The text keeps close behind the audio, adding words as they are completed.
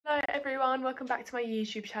everyone, welcome back to my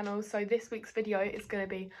YouTube channel. So this week's video is going to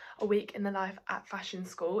be a week in the life at fashion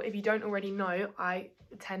school. If you don't already know, I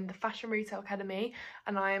attend the Fashion Retail Academy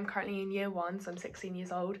and I am currently in year 1, so I'm 16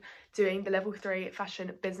 years old, doing the level 3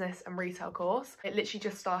 fashion business and retail course. It literally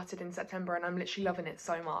just started in September and I'm literally loving it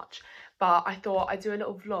so much. But I thought I'd do a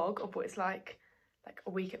little vlog of what it's like a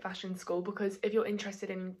week at fashion school, because if you're interested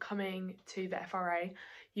in coming to the FRA,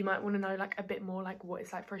 you might want to know like a bit more like what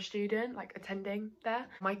it's like for a student like attending there.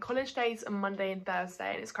 My college days are Monday and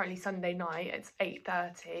Thursday and it's currently Sunday night. It's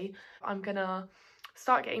 8:30. I'm gonna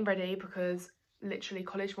start getting ready because literally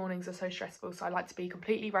college mornings are so stressful, so I like to be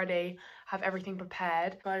completely ready, have everything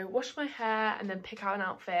prepared, go wash my hair and then pick out an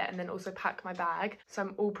outfit and then also pack my bag so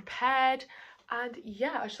I'm all prepared. And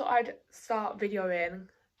yeah, I just thought I'd start videoing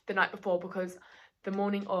the night before because the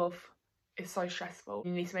morning of is so stressful.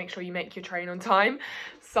 You need to make sure you make your train on time.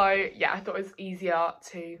 So yeah, I thought it was easier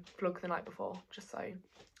to vlog the night before just so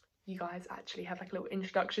you guys actually have like a little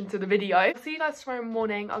introduction to the video. I'll see you guys tomorrow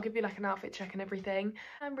morning. I'll give you like an outfit check and everything.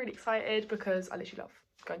 I'm really excited because I literally love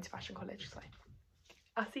going to fashion college, so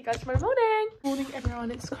I'll see you guys tomorrow morning. Morning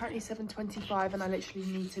everyone, it's currently 7:25 and I literally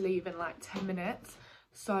need to leave in like 10 minutes.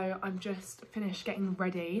 So I'm just finished getting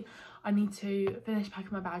ready. I need to finish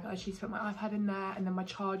packing my bag. I just need to put my iPad in there and then my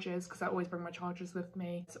chargers, because I always bring my chargers with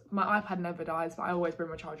me. So my iPad never dies, but I always bring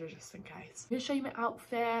my chargers just in case. I'm gonna show you my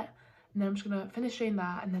outfit and then I'm just gonna finish doing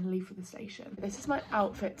that and then leave for the station. This is my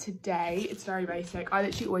outfit today. It's very basic. I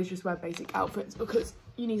literally always just wear basic outfits because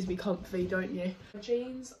you need to be comfy, don't you?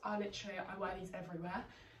 Jeans, I wear these everywhere.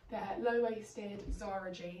 They're low-waisted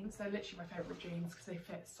Zara jeans. They're literally my favourite jeans because they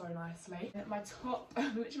fit so nicely. And my top,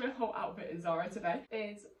 literally my whole outfit is Zara today,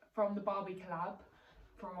 is from the Barbie collab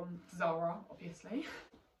from Zara, obviously.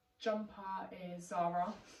 Jumper is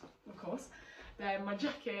Zara, of course. Then my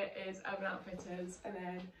jacket is Urban Outfitters, and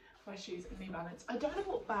then my shoes are New Balance. I don't know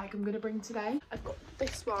what bag I'm going to bring today. I've got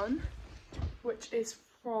this one, which is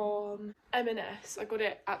from M&S. I got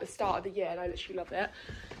it at the start of the year and I literally love it.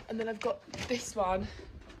 And then I've got this one,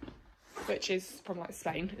 which is from like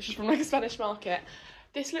Spain. It's just from like a Spanish market.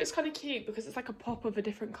 This looks kind of cute because it's like a pop of a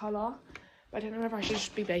different colour. But I don't know whether I should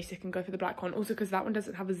just be basic and go for the black one. Also because that one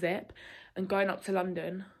doesn't have a zip, and going up to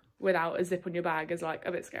London without a zip on your bag is like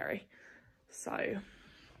a bit scary. So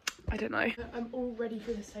I don't know. I'm all ready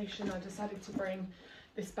for the station. I decided to bring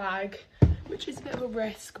this bag, which is a bit of a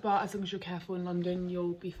risk, but as long as you're careful in London,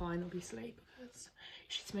 you'll be fine, obviously, because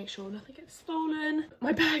you need to make sure nothing gets stolen.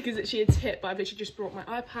 My bag is actually a tip, but I've literally just brought my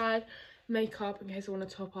iPad, makeup in case I want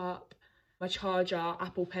to top up, my charger,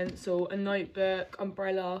 Apple Pencil, a notebook,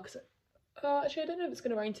 umbrella, because actually I don't know if it's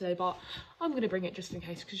going to rain today, but I'm going to bring it just in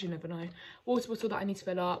case because you never know. Water bottle that I need to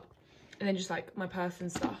fill up, and then just like my purse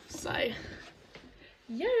and stuff. So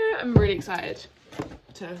yeah, I'm really excited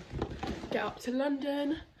to get up to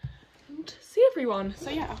London and see everyone. So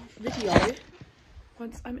yeah, video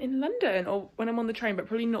once I'm in London, or when I'm on the train, but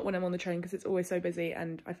probably not when I'm on the train because it's always so busy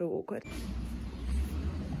and I feel awkward.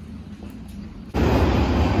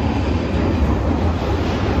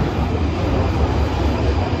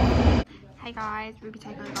 Hey guys, Ruby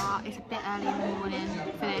Takeover. It's a bit early in the morning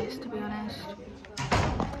for this, to be honest.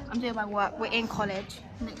 I'm doing my work. We're in college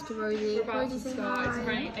next to Rosie. Rosie, say hi. It's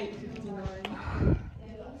currently 8:59.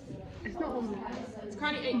 It's not 1 minute. It's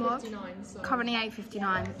currently 8:59. So Currently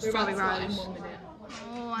 8:59. we're about to start in Rose. 1 minute.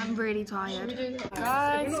 Oh, I'm really tired.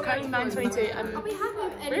 Guys, it's currently 9:22 and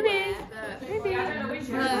Ruby.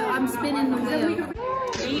 No, I'm spinning the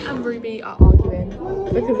wheel. Me and Ruby are arguing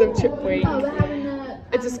because of Chip Week. Oh, we're having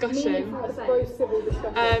A discussion. A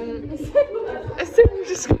civil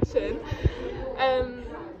discussion.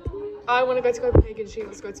 I want to go to Copenhagen, she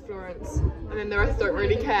wants to go to Florence, and then the rest don't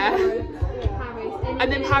really care.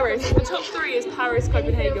 And then Paris. The top 3 is Paris,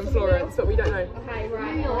 Copenhagen, Florence, but we don't know. Okay,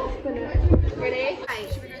 right. Ready? Hey,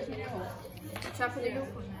 should we go to the York? Should I put the York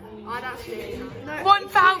on there? I'd actually.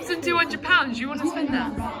 £1,200. You want to spend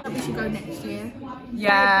that? We should go next year.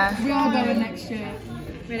 Yeah. We are going next year.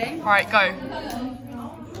 Ready? Right, go.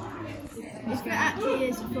 If it actually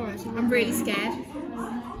is Florence, I'm really scared.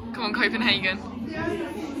 Come on, Copenhagen.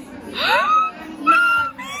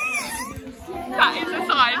 That is a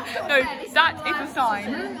sign. No, that is a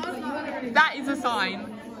sign. That is a sign.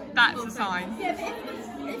 That's a sign. Yeah, but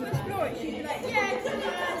if it's Florence, you'd be like,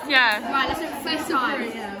 yeah. Yeah. Right, let's do it first time.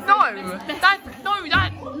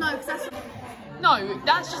 No,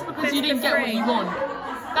 that's just because you didn't get what you want.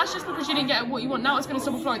 That's just because you didn't get what you want. Now it's going to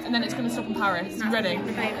stop in Florence and then it's going to stop in Paris. You ready?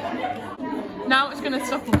 Okay. Now it's going to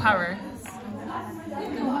stop in Paris.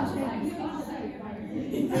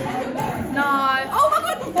 No. Oh my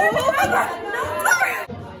god! Oh my god!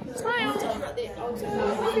 No! Smile!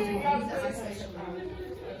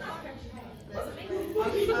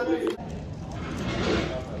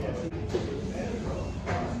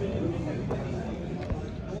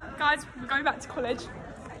 Guys, we're going back to college.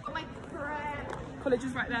 My prep. College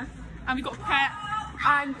is right there. And we got prep.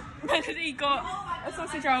 And Melody got a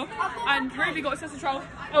sausage roll. And Ruby got a sausage roll.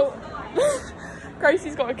 Oh,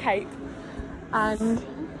 Gracie's got a cake. And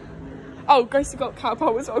oh, Gracie got cat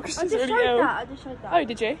pole as well because she's really ill. I just showed that. Oh,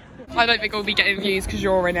 did you? I don't think we'll be getting views because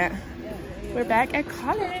you're in it. We're back at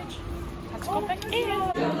college. Let's go back in.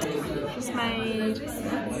 Just made.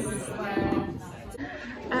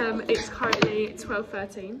 It's currently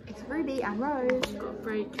 12:13. It's Ruby and Rose. Got a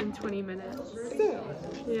break in 20 minutes. Is it?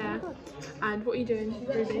 Yeah. And what are you doing,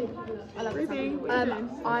 Ruby? I love Ruby, it. what are you doing?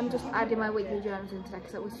 I'm just adding my weekly journals in today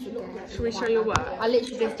because I always forget. Shall we show your work? I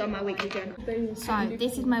literally just done my weekly journal. So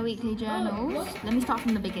this is my weekly journals. Let me start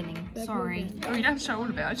from the beginning. Sorry. Oh, you don't have to show all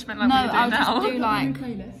of it. I just meant like No, what you're I'll doing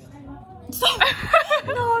just do like.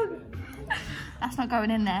 No. That's not going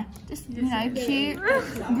in there. Just, you know, cute,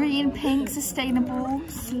 green, pink, sustainable,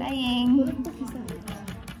 slaying.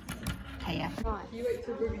 Okay, yeah. You wait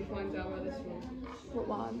till Ruby finds out where this one. What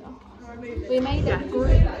one? We made a group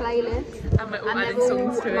playlist. And we're all And adding they're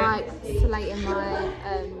songs all to it. like slating my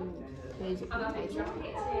music page.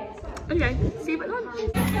 Okay, see you at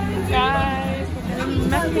lunch. Guys,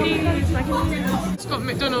 we're making macaroni. It's got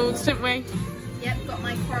McDonald's, didn't we? Yep, got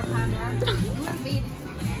my core camera.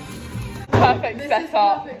 Perfect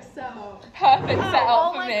setup. Perfect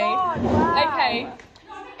setup for me. God, wow. Okay,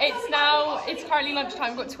 it's currently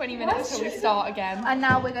lunchtime. We've got 20 minutes until we start again. And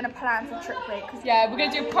now we're going to plan for trip week. Yeah, we're going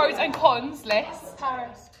to do pros and cons list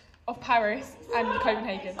Paris. of Paris and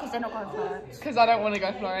Copenhagen. Because they're not going for it. Because I don't want to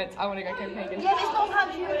go Florence, I want to go Copenhagen. Yeah, it's not how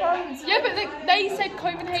you go. Yeah, but they said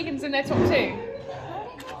Copenhagen's in their top 2.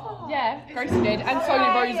 Yeah, Gracie did, and so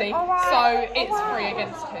did Rosie. So it's 3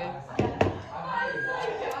 against 2.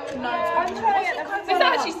 No, I'm trying to get the It's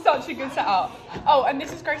actually such a good setup. Oh, and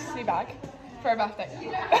this is Gracie's new bag for her birthday.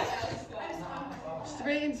 She's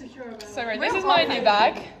really insecure about it. So right, this is my new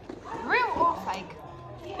bag. Real or fake?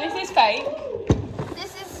 This is fake.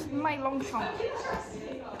 This is my long trunk.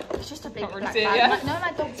 It's just a big Can't really black see it, bag. yeah. No,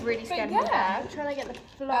 my dog's really scared of yeah. me. I'm trying to get the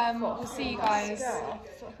fluff We'll see you guys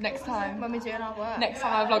next time. when we're doing our work. Next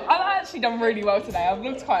time I vlog. I've actually done really well today. I've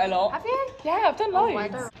vlogged quite a lot. Have you? Yeah, I've done Oh, I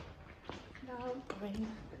loads. don't. Now I'm going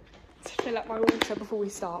to fill up my water before we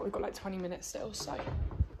start. We've got like 20 minutes still, so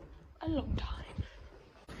a long time.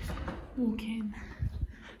 Walking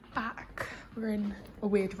back. We're in a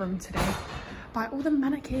weird room today by all the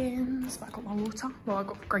mannequins. But I got my water. Well, I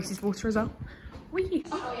got Gracie's water as well. Wee.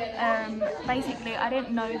 Basically, I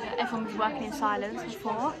didn't know that everyone was working in silence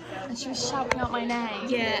before, and she was shouting out my name.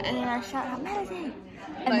 Yeah, and then I shouted out Melody.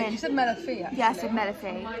 And then You said Melody. yeah, I said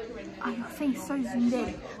Melody. Oh, your face so zoomed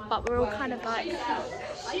in, but we're all kind of like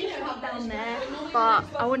down there. But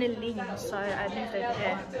I want to lean, so I moved over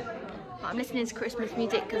here. But I'm listening to Christmas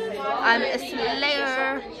music because I'm a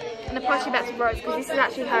slayer. And I'm probably back to Rose because this is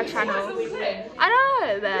actually her channel.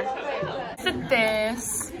 I know. So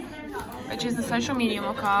this, which is the social media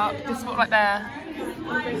mock-up. This is what like their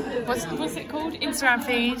what's it called? Instagram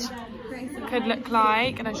feed could look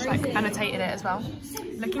like, and I just like annotated it as well.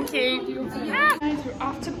 Looking cute. Yeah. Guys, we're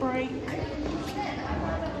after break.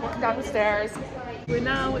 Walking down the stairs. We're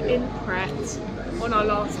now in Pret on our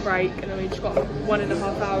last break, and then we've just got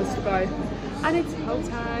 1.5 hours to go. And it's whole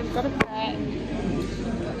time. Got a Pret.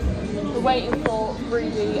 We're waiting for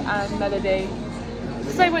Ruby and Melody.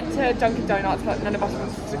 Because they went to Dunkin' Donuts, but none of us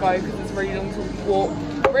wanted to go because it's a really long walk.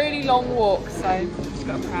 Really long walk, so just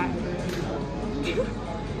got a Pret.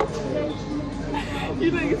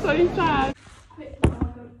 You look so sad.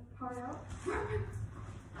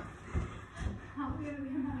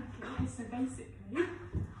 So basically,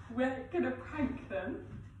 we're gonna prank them.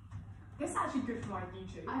 This is actually good for my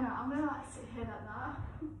YouTube. I know. I'm gonna like sit here like that.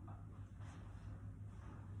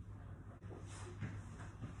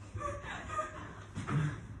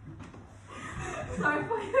 Sorry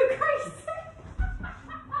for you, Gracie.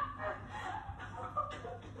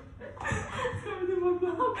 It's going in my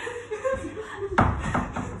mouth.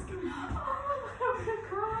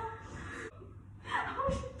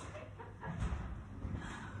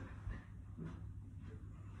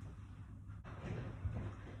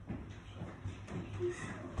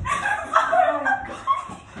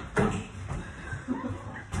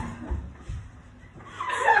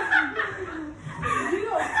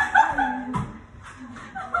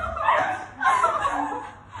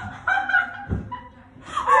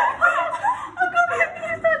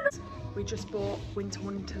 We just bought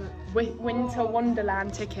Winter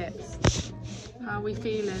Wonderland tickets. How are we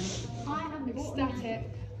feeling? I am ecstatic.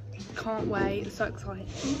 Can't wait, so excited.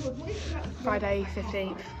 Friday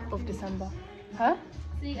 15th of December. Huh?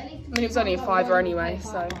 I mean, it was only a £5 anyway,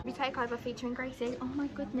 so. We take over featuring Gracie. Oh my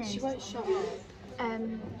goodness. She won't shut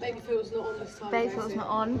up. Baby Phil's not on this time. Baby Phil's not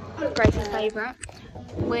on. Gracie's favourite.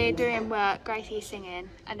 We're doing work, Gracie's singing,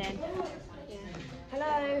 and then, yeah.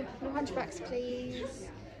 Hello, no hunchbacks please.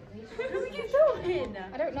 Who are you filming?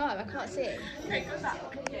 I don't know, I can't see.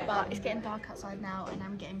 But it's getting dark outside now and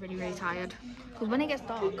I'm getting really, really tired. Because when it gets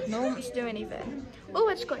dark, no one wants to do anything. Oh,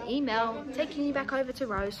 I just got an email taking you back over to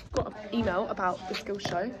Rose. Got an email about the skills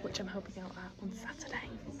show, which I'm helping out at on Saturday.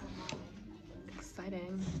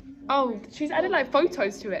 Exciting. Oh, she's added like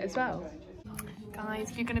photos to it as well.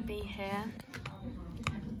 Guys, if you're gonna be here,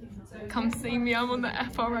 come see me. I'm on the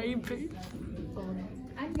FRA booth.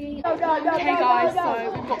 Hey guys,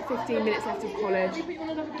 so we've got 15 minutes left of college,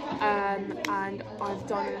 and I've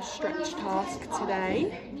done a stretch task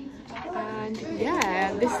today, and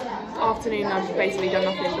yeah, this afternoon I've basically done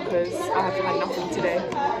nothing because I have had nothing to do,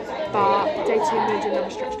 but day 2 I'm going to do another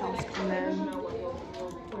stretch task, and then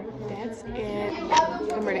that's it.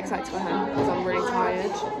 I'm really excited to go home because I'm really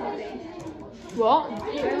tired. What?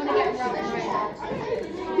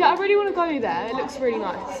 Yeah, I really want to go there, it looks really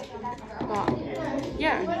nice, but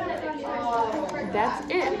yeah, that's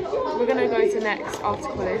it. We're gonna go to Next after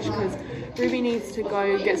college because Ruby needs to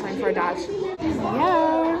go get something for her dad.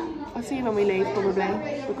 Yeah, I'll see you when we leave probably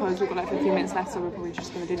because we've got like 15 minutes left, so we're probably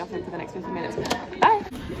just gonna do nothing for the next 15 minutes. Bye.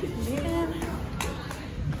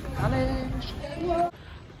 College.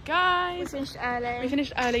 Guys, we finished early. We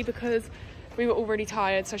finished early because we were already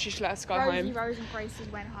tired, so she should let us go home. Rose and Gracie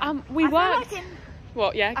went home. We worked.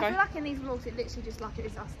 What? Yeah, go. I feel like in these vlogs it literally just like it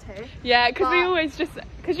is us two. Yeah, because we always just,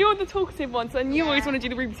 because you're the talkative one, so and you always want to do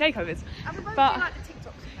the Ruby takeovers. And we both but do like the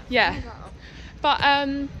TikToks. yeah, but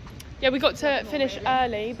yeah, we got to finish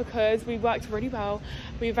early because we worked really well.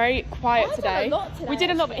 We were very quiet today. We did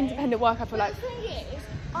a lot of independent work. I feel like. The thing is,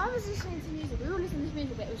 I was listening to music. We were listening to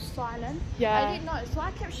music, but it was silent. Yeah. I didn't know, so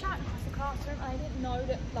I kept shouting across the classroom, and I didn't know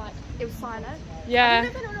that like it was silent. Yeah. I don't know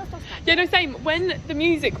if anyone else does that. Yeah, no, same. When the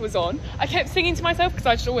music was on, I kept singing to myself because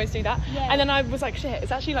I just always do that. Yeah. And then I was like, shit,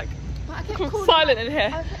 it's actually like I kept silent in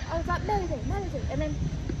here. I was like, melody, and then,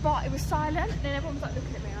 but it was silent, and then everyone was like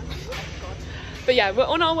looking at me, and I was like, oh god. But yeah, we're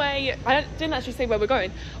on our way. I didn't actually say where we're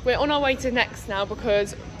going. We're on our way to Next now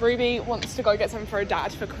because Ruby wants to go get something for her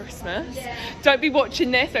dad for Christmas. Yeah. Don't be watching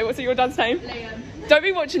this. So what's your dad's name? Liam. Don't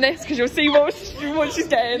be watching this because you'll see what she's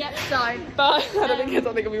getting. Yep, don't. But I don't think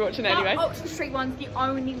he'll be watching it anyway. Oxford Street one's the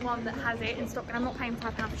only one that has it in stock, and I'm not paying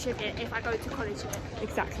 £5 for shipping if I go to college with it.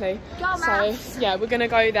 Exactly. Dumbass. So yeah, we're gonna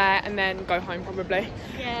go there and then go home probably.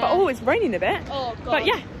 Yeah. But oh, it's raining a bit. Oh god. But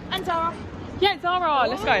yeah. And Zara. Yeah, Zara.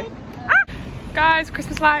 Let's go. Guys,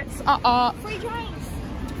 Christmas lights. Free drinks.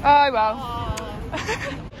 Oh well.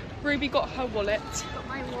 Ruby got her wallet. Got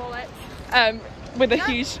my wallet. With a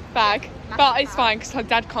huge bag, but it's fine because her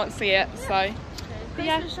dad can't see it. So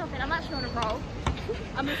yeah. Shopping. I'm actually on a roll.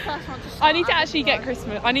 I'm the first one to start. I need to actually get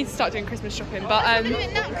Christmas. I need to start doing Christmas shopping, but I'm doing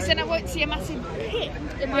it now because then I won't see a massive hit.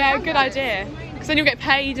 Yeah, good idea. Because then you'll get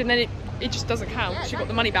paid and then it just doesn't count. Yeah, she got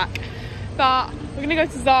the money back. But we're gonna go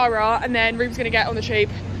to Zara and then Ruby's gonna get on the tube.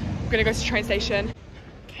 We're gonna go to the train station.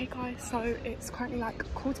 Okay guys, so it's currently like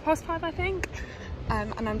 5:15 I think.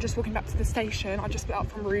 And I'm just walking back to the station. I just split up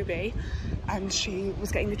from Ruby and she was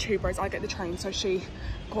getting the tube, whereas I get the train. So she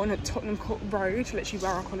got on at Tottenham Court Road, literally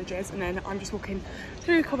where our college is, and then I'm just walking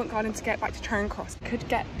through Covent Garden to get back to Charing Cross. Could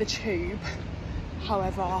get the tube,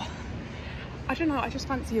 however, I don't know, I just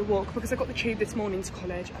fancy a walk because I got the tube this morning to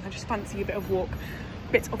college and I just fancy a bit of a walk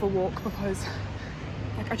because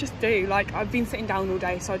like I just do, like I've been sitting down all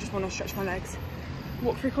day, so I just want to stretch my legs,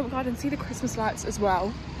 walk through Covent Garden, see the Christmas lights as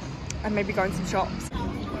well, and maybe go in some shops.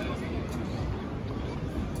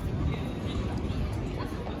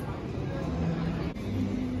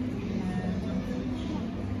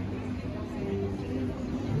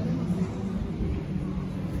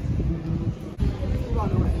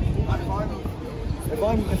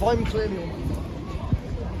 If I'm clearly on.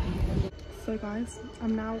 So guys,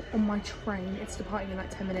 I'm now on my train. It's departing in like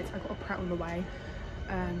 10 minutes. I got a Pret on the way.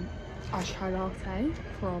 Iced chai latte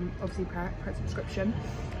from obviously Pret subscription.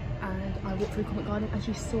 And I walked through Covent Garden as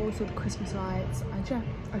you saw the Christmas lights. And yeah,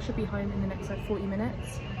 I should be home in the next like 40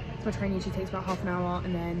 minutes. So my train usually takes about half an hour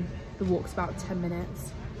and then the walk's about 10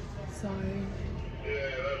 minutes. So yeah,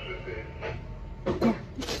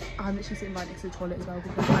 I'm literally sitting right next to the toilet as well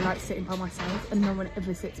because I like sitting by myself and no one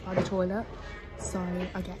ever sits by the toilet. So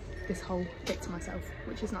I get this whole bit to myself,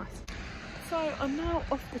 which is nice. So I'm now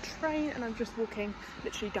off the train and I'm just walking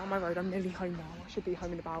literally down my road. I'm nearly home now. I should be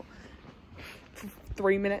home in about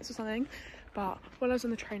 3 minutes or something. But while I was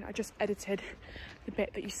on the train, I just edited the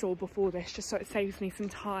bit that you saw before this, just so it saves me some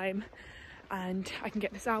time and I can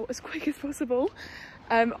get this out as quick as possible.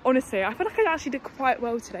 Honestly, I feel like I actually did quite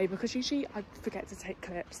well today, because usually I forget to take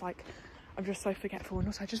clips. Like, I'm just so forgetful, and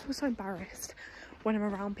also I just feel so embarrassed when I'm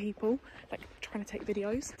around people, like trying to take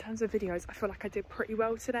videos. In terms of videos, I feel like I did pretty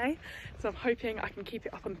well today, so I'm hoping I can keep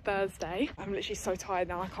it up on Thursday. I'm literally so tired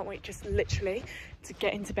now. I can't wait just literally to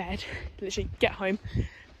get into bed, literally get home,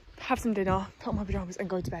 have some dinner, put on my pajamas and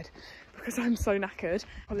go to bed, because I'm so knackered.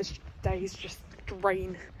 College days just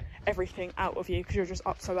drain everything out of you because you're just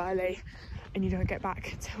up so early and you don't get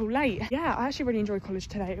back till late. Yeah, I actually really enjoyed college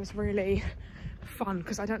today. It was really fun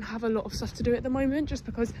because I don't have a lot of stuff to do at the moment, just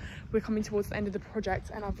because we're coming towards the end of the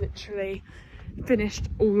project and I've literally finished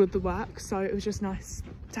all of the work, so it was just nice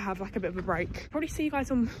to have like a bit of a break. Probably see you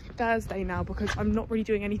guys on Thursday now, because I'm not really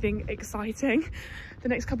doing anything exciting the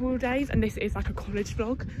next couple of days, and this is like a college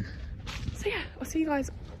vlog. So yeah, I'll see you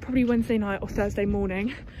guys probably Wednesday night or Thursday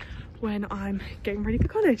morning when I'm getting ready for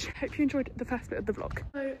college. Hope you enjoyed the first bit of the vlog.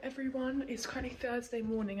 Hello everyone, it's currently Thursday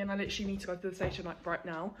morning and I literally need to go to the station like right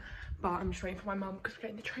now, but I'm just waiting for my mum because we're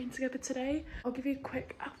getting the train together today. I'll give you a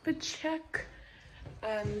quick outfit check.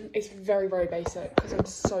 It's very basic because I'm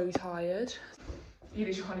so tired. You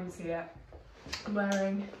literally can't even see it. I'm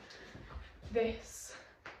wearing this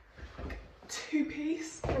like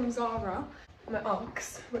two-piece from Zara, my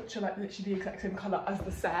Uggs, which are like literally the exact same colour as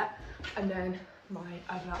the set, and then my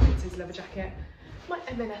Urban Outfitters leather jacket, my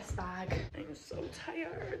M&S bag. I'm so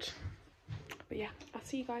tired. But yeah, I'll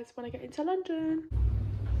see you guys when I get into London.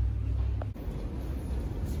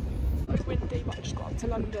 It's windy, but I just got up to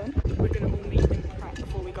London. We're gonna all meet in prep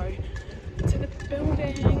before we go to the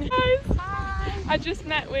building. Guys, hi. I just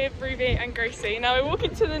met with Ruby and Gracie. Now we're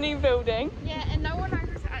walking to the new building. Yeah, and no one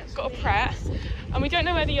actually got a prep, and we don't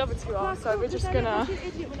know where the other two are, so we're just gonna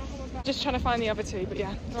trying to find the other two. But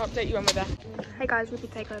yeah, I'll update you when we're there. Hey guys, Ruby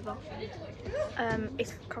takeover.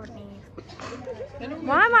 It's currently.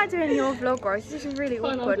 Why am I doing your vlog, Rose? This is really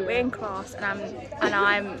awkward. We're in class and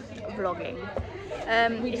I'm vlogging.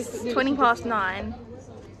 It's 9:20.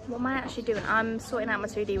 What am I actually doing? I'm sorting out my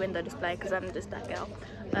 2D window display because I'm just that girl.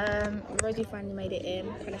 Rosie finally made it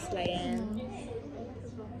in. Kind of slaying.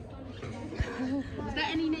 Is that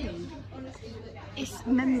any new? It's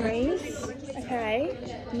memories. Okay.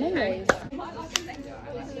 Memories.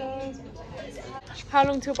 How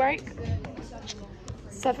long till break?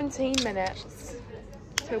 17 minutes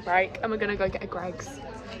till break, and we're gonna go get a Greggs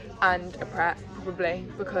and a prep probably,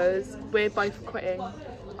 because we're both quitting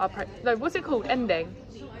our prep. No, what's it called?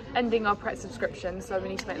 Ending our prep subscription, so we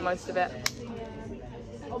need to make the most of it.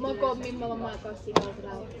 Oh my god, me and Mum might go see Girls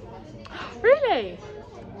Aloud. Really?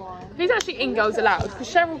 Who's actually in Girls Aloud? Because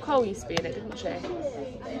Cheryl Cole used to be in it, didn't she?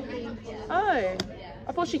 Oh,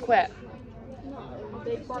 I thought she quit. No,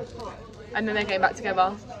 they broke up. And then they're getting back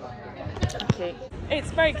together. Cute.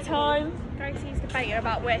 It's break time. Gracie's debating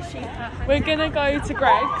about where she We're gonna go to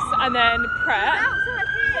Greggs and then prep.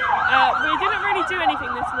 We didn't really do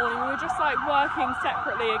anything this morning. We were just like working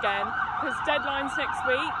separately again because deadline's next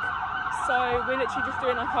week. So we're literally just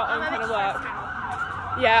doing like our own kind of work.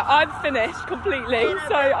 Yeah, I've finished completely,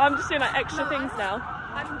 so I'm just doing like extra things now.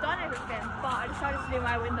 I haven't done everything, but I decided to do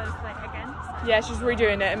my windows like again. So. Yeah, she's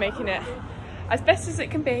redoing it and making it as best as it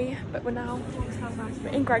can be, but we're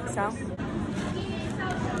in Greggs now.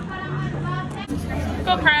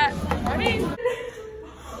 Go prep.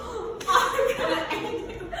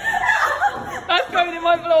 That's going in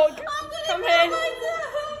my vlog. Come here.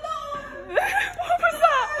 What was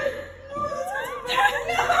that?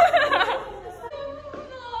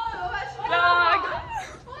 Vlog.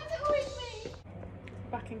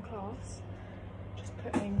 Back in class, just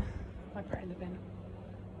putting my bread in the bin.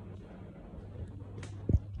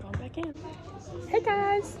 Going back in. Hey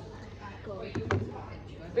guys.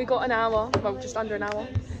 We got an hour, well just under an hour,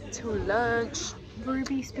 till lunch.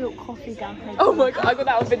 Ruby spilled coffee down her. Oh my god, I got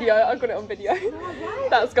that on video. I got it on video.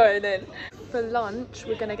 That's going in. For lunch,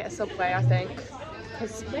 we're gonna get a Subway, I think.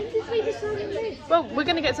 Well, we're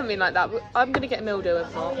gonna get something like that. I'm gonna get a meal deal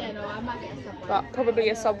if not. Yeah, no, I might get a Subway. But probably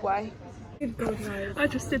a Subway. Good God, no. I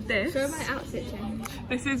just did this. Show my outfit change.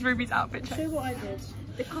 This is Ruby's outfit change. Show what I did.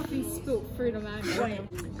 The coffee spilled through the mango.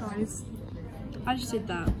 Guys, I just did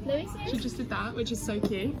that. she just did that, which is so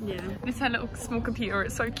cute. Yeah. This is her little small computer.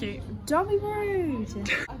 It's so cute. Don't be rude.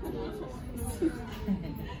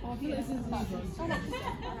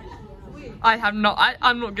 I'm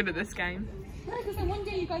not good at this game.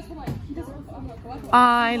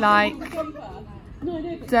 I like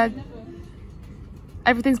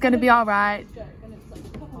everything's gonna be alright.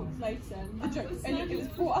 later, and the joke, and it was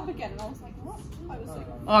brought up again, and I was like, what? I was like,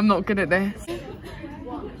 I'm not good at this.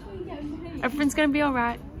 Everything's gonna be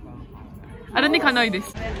alright. I don't think I know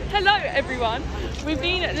this. Hello everyone. We've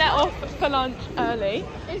been let off for lunch early.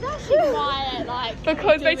 It's actually why, like,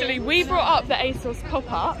 because basically we brought up the ASOS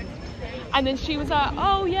pop-up and then she was like,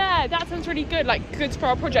 oh yeah, that sounds really good, like good for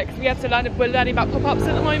our project. We have to learn, we're learning about pop-ups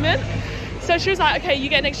at the moment. So she was like, okay, you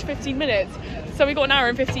get an extra 15 minutes. So we got an hour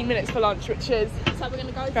and 15 minutes for lunch, which is so we're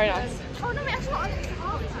gonna go very nice. Oh no, wait, that's not an extra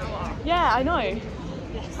half hour. Yeah, I know.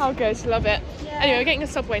 Yes. How good, love it. Yeah. Anyway, we're getting a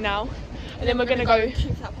Subway now. And then we're gonna go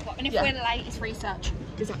shoot that pop-up. And if we're late, it's research.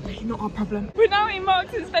 Exactly, not our problem. We're now in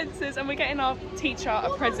Marks and Spencer's and we're getting our teacher a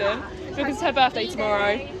present because it's her birthday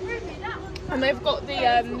tomorrow. And they've got the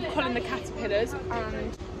Colin the Caterpillars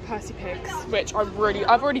and Percy Pigs, which I've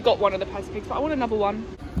already got one of the Percy Pigs, but I want another one.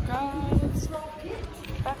 Guys,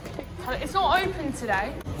 it's not open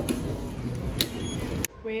today.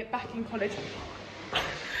 We're back in college.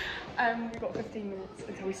 We've got 15 minutes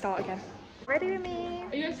until we start again. Ready with me?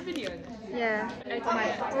 Are you guys videoing? Yeah.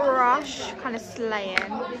 My brush kind of slaying.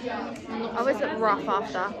 I always look rough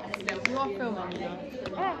after. You are filming.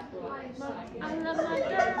 Yeah.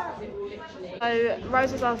 So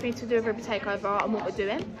Rose has asked me to do a Ruby takeover on what we're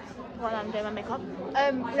doing while I'm doing my makeup.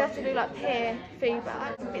 We have to do like peer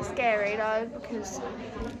feedback. It's a bit scary though because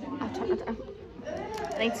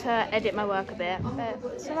I need to edit my work a bit, but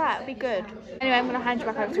it's alright, it'll be good. Anyway, I'm gonna hand you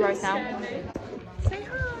back over to Rose now. Say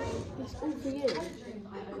hi. It's all for you.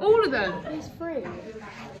 All of them? It's free.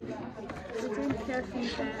 We're doing peer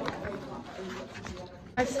feedback.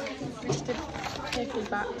 I just did peer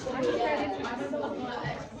feedback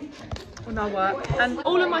on our work, and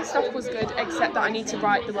all of my stuff was good except that I need to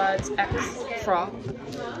write the words extra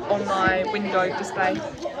on my window display.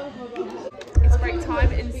 It's break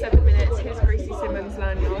time in 7 minutes. Here's Gracie Simmons'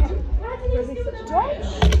 lanyard.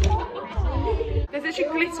 There's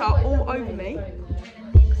literally glitter all over me.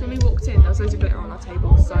 So when we walked in, there was loads of glitter on our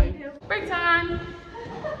table, so... Break time!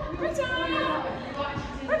 Break time!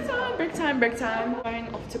 Break time! Break time, break time. Going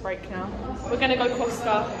off to break now. We're going to go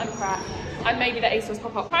Costa and Crack, and maybe the ASOS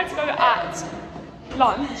pop-up. Tried to go at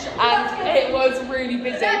lunch, and it was really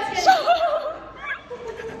busy.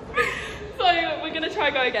 So we're going to try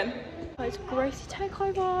go again. It's Gracie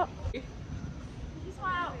takeover. This is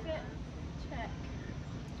my outfit. Check.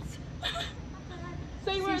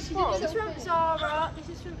 Say where it's from. This is from Zara. This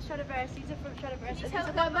is from Stradivarius. These are from Stradivarius. This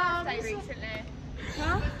is my birthday recently.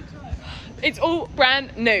 Huh? It's all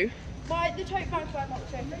brand new. Why the tote bag's where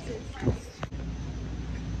Marks and Spencer's?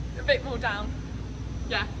 A bit more down.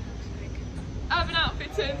 Yeah. Urban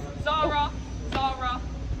Outfitters, Zara,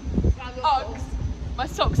 Uggs. My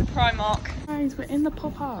socks are Primark. Guys, we're in the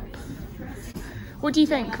pop-up. What do you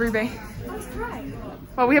think, Ruby? That's great.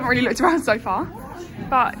 Well, we haven't really looked around so far,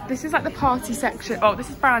 but this is like the party section. Oh, this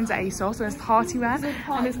is brands at ASOS, so there's party wear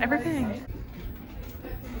and there's everything.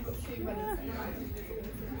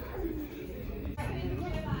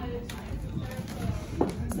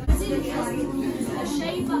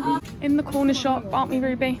 In the corner shop, aren't we,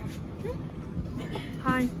 Ruby?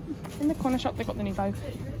 Hi. In the corner shop, they got the new Vogue.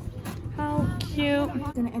 How cute.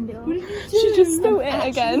 She just spilled it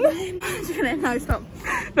again. No, stop.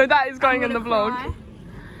 No, that is going in the vlog. Cry.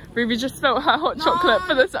 Ruby just spilled her hot chocolate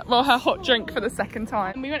for the her hot drink for the second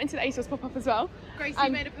time. And we went into the ASOS pop-up as well. Gracie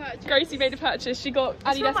made a purchase. Gracie made a purchase. She got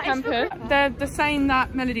Adidas campers. They're the same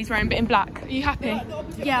that Melody's wearing, but in black. Are you happy?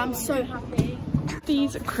 Yeah, I'm so happy.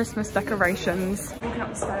 These Christmas decorations. Walking up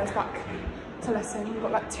the stairs back to lesson. We've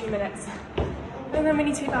got like 2 minutes. And then we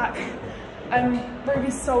need to be back.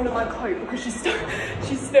 Ruby's stolen my coat because she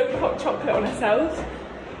spilled hot chocolate on herself.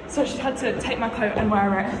 So she had to take my coat and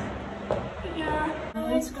wear it. But yeah.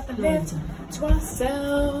 Let's got the lift to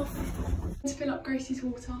ourselves. To fill up Gracie's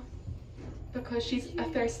water because she's a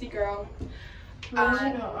thirsty girl.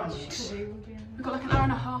 And we've got like an hour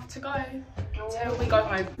and a half to go till we go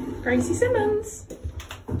home. Gracie Simmons.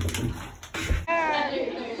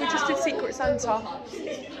 We just did Secret Santa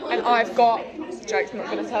and I've got, joke's not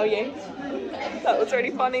going to tell you. That was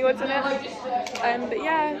really funny, wasn't it? But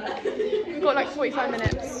yeah, we've got like 45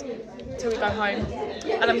 minutes till we go home.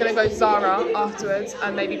 And I'm going to go to Zara afterwards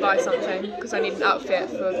and maybe buy something because I need an outfit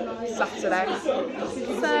for Saturday.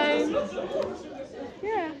 So,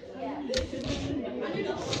 yeah.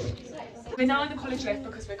 We're now in the college lift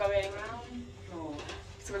because we're going,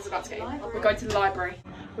 someone's about to get in. We're going to the library.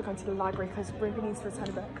 We're going to the library because Ruby needs to return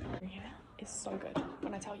a book. It's so good.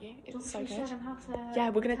 When I tell you, it's so good. Yeah,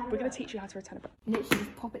 we're gonna teach you how to return a book. Literally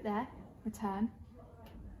just pop it there, return.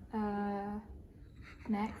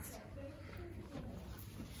 Next.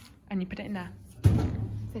 And you put it in there.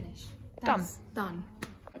 Finish. Done. Done.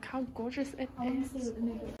 Okay. how gorgeous it is.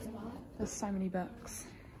 There's so many books.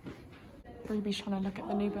 Ruby's trying to look at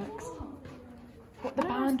the new books. What the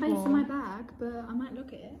band space wore. in my bag, but I might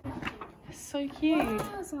look at it. It's so cute.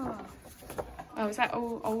 Oh, is that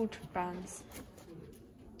all old bands?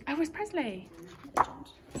 Oh, it's Presley.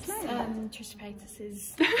 Trisha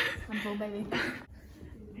Paytas's Handball baby.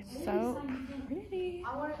 It's so pretty.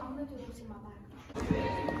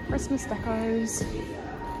 Christmas decos.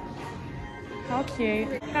 How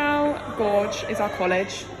cute. How gorge is our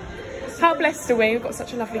college? How blessed are we? We've got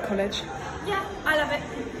such a lovely college. Yeah, I love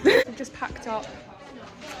it. We've just packed up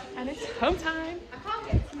and it's home time.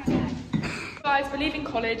 Guys, we're leaving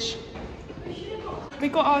college. We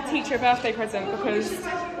got our teacher a birthday present because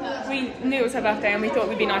we knew it was her birthday and we thought it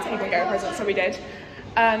would be nice people to get her a present, so we did.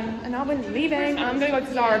 And now we're leaving. I'm going to go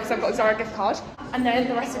to Zara because I've got a Zara gift card. And then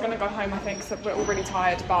the rest are going to go home, I think, so we're all really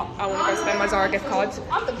tired, but I want to go spend my Zara gift card.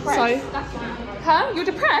 I'm depressed. So, huh? You're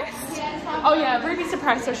depressed? Yeah. Oh yeah, Ruby's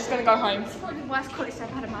depressed, so she's going to go home. It's probably the worst college I've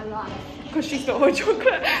had in my life. Because she stole her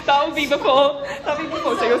chocolate. That'll be before,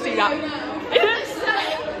 so you'll see that.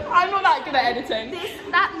 I'm not that good at editing.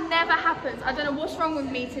 That never happens. I don't know what's wrong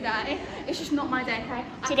with me today. It's just not my day, okay?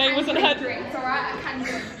 Today wasn't her day. It's alright, I can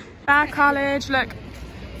drink. Bad college, look.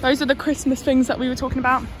 Those are the Christmas things that we were talking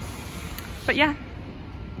about. But yeah,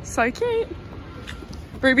 so cute.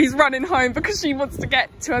 Ruby's running home because she wants to get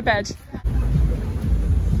to her bed.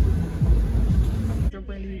 It's a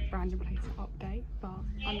really random place to update, but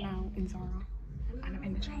I'm now in Zara and I'm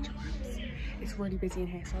in the change rooms. It's really busy in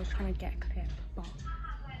here, so I was trying to get a clip, but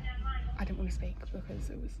I didn't want to speak because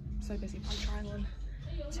it was so busy. I'm trying on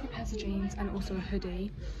 2 pairs of jeans and also a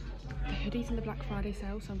hoodie. The hoodie's in the Black Friday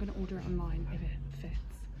sale, so I'm going to order it online if it fits.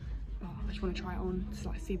 But I just want to try it on to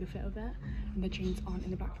like see the fit of it. And the jeans aren't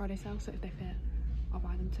in the Black Friday sale, so if they fit, I'll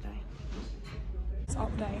buy them today. It's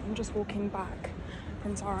update. I'm just walking back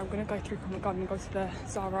from Zara. I'm going to go through Covent Garden and go to the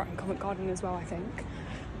Zara in Covent Garden as well, I think.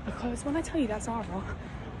 Because when I tell you that Zara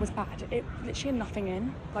was bad, it literally had nothing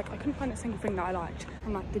in. Like, I couldn't find a single thing that I liked.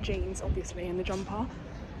 And like the jeans, obviously, and the jumper.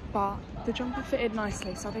 But the jumper fitted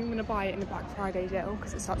nicely, so I think I'm going to buy it in the Black Friday deal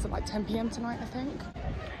because it starts at like 10 PM tonight, I think.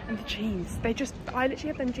 And the jeans, I literally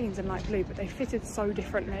had them jeans in light blue, but they fitted so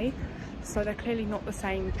differently. So they're clearly not the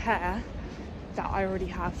same pair that I already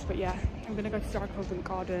have. But yeah, I'm going to go to Zara Covent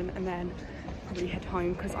Garden and then probably head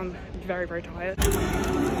home because I'm very, very tired.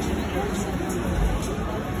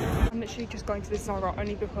 I'm literally just going to this Zara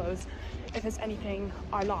only because if there's anything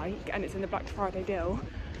I like and it's in the Black Friday deal,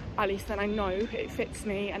 at least then I know it fits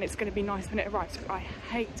me and it's going to be nice when it arrives. I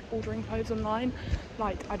hate ordering clothes online.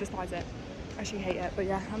 Like, I despise it. I actually hate it. But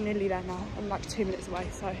yeah, I'm nearly there now. I'm like 2 minutes away,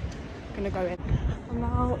 so I'm going to go in. I'm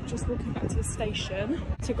now just walking back to the station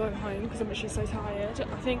to go home because I'm actually so tired.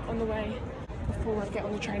 I think on the way, before I get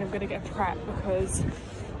on the train, I'm going to get a prep because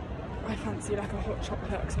I fancy like a hot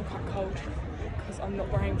chocolate because I'm quite cold. Because I'm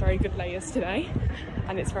not wearing very good layers today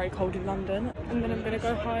and it's very cold in London. And then I'm going to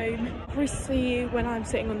go home. Probably see you when I'm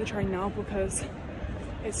sitting on the train now because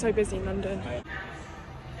it's so busy in London.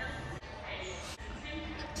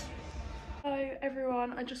 Hello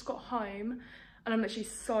everyone, I just got home and I'm literally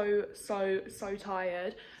so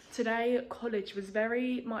tired. Today college was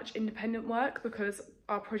very much independent work because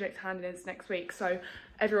our project handing is next week, so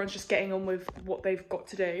everyone's just getting on with what they've got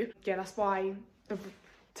to do. Yeah, that's why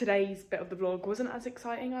today's bit of the vlog wasn't as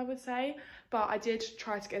exciting, I would say, but I did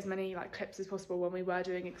try to get as many like clips as possible when we were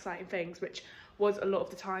doing exciting things, which was a lot of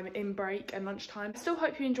the time in break and lunchtime. I still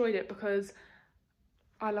hope you enjoyed it because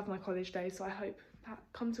I love my college days, so I hope that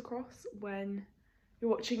comes across when you're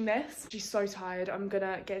watching this. She's so tired. I'm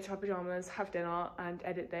gonna get into my pajamas, have dinner and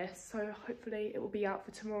edit this, so hopefully it will be out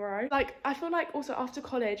for tomorrow. Like, I feel like also after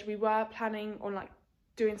college we were planning on like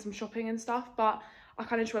doing some shopping and stuff, but I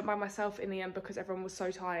kind of just went by myself in the end because everyone was so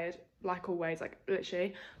tired, like always. Like,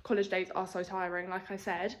 literally, college days are so tiring, like I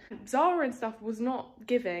said. Zara and stuff was not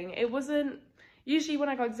giving. It wasn't, usually when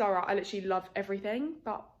I go to Zara, I literally love everything,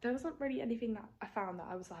 but there wasn't really anything that I found that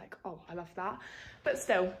I was like, oh, I love that. But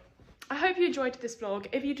still, I hope you enjoyed this vlog.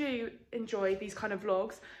 If you do enjoy these kind of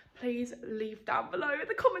vlogs, please leave down below in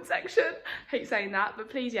the comment section. I hate saying that, but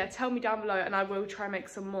please, yeah, tell me down below and I will try and make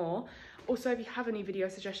some more. Also, if you have any video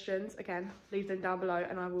suggestions, again, leave them down below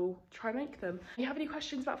and I will try and make them. If you have any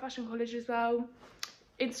questions about Fashion College as well,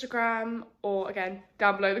 Instagram, or again,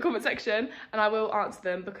 down below in the comment section, and I will answer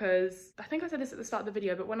them because I think I said this at the start of the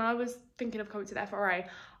video, but when I was thinking of coming to the FRA,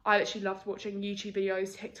 I actually loved watching YouTube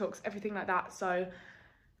videos, TikToks, everything like that. So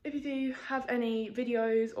if you do have any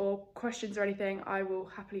videos or questions or anything, I will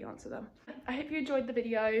happily answer them. I hope you enjoyed the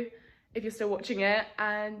video if you're still watching it,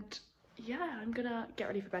 and yeah, I'm gonna get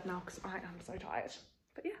ready for bed now because I am so tired.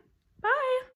 But yeah, bye!